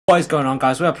What is going on,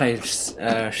 guys? We are playing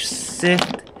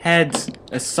Sift Heads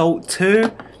Assault 2.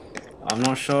 I'm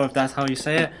not sure if that's how you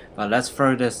say it, but let's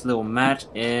throw this little match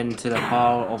into the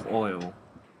pile of oil.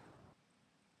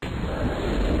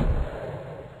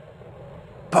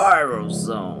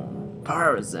 Pyrozone.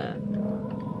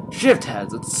 Pyrozone. Sift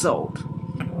Heads Assault.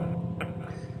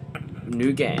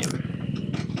 New game.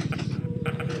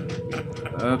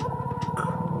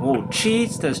 Oh,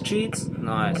 cheats? There's cheats?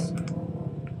 Nice.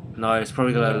 No, it's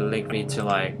probably gonna link me to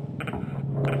like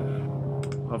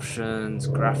options,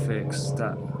 graphics,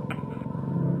 that.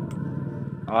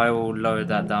 I will lower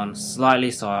that down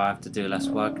slightly so I have to do less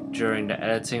work during the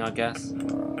editing, I guess.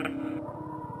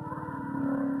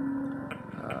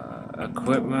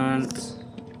 Equipment.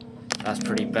 That's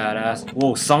pretty badass.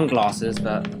 Whoa, sunglasses,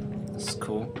 that's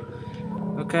cool.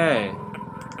 Okay.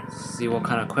 Let's see what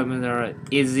kind of equipment there are.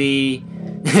 Izzy.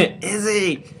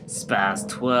 Izzy! Spaz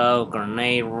 12,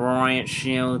 grenade, riot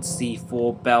shield,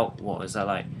 C4 belt. What is that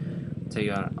like? Take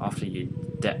you on after you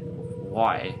dead.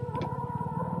 Why?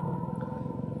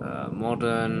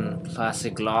 Modern,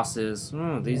 classic glasses.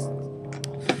 These.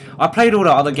 I played all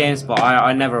the other games, but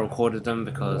I never recorded them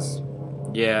because,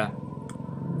 yeah,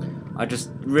 I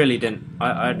just really didn't.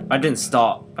 I didn't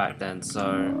start back then,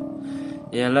 so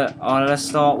yeah. Let's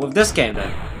start with this game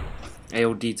then.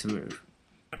 ALD to move.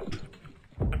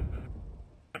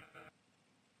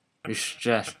 It's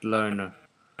just loner.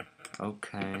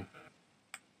 Okay.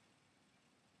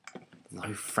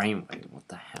 Low frame rate. What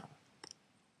the hell?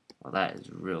 Well, that is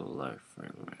real low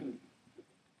frame rate.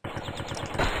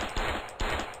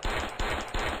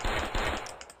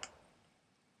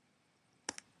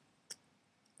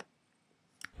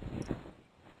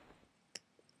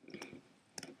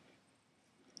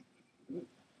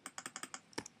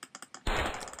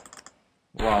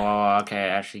 Wow, okay,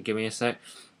 actually, give me a sec.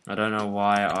 I don't know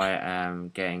why I am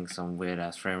getting some weird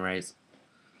ass frame rates.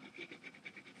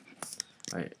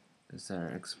 Wait, is there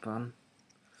an expand?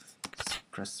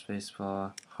 Press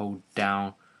spacebar, hold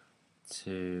down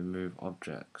to move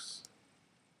objects.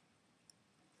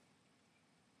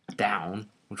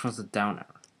 Down? Which one's the down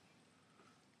arrow?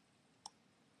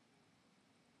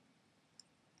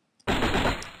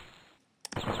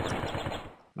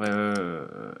 Wait.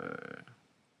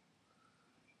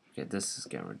 Okay, this is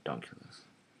getting ridiculous.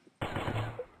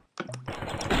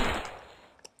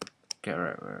 Okay,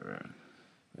 right.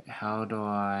 Wait, how do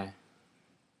I...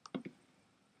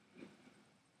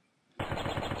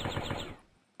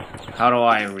 How do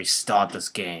I restart this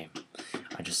game?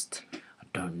 I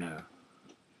don't know.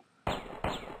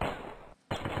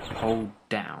 Hold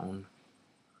down.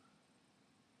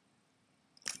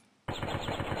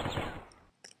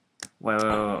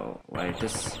 Wait,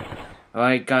 this...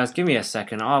 Alright guys, give me a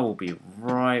second, I will be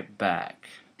right back.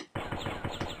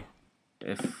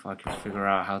 If I can figure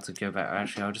out how to go back.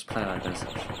 Actually, I'll just play like this,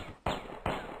 actually.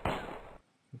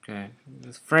 Okay,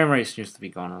 the frame rate seems to be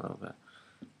gone a little bit.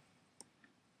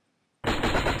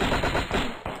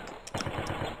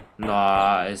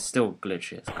 Nah, it's still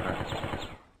glitchy, it's correct.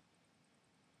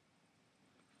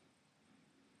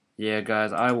 Yeah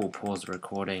guys, I will pause the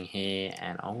recording here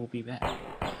and I will be back.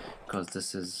 Because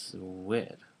this is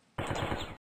weird.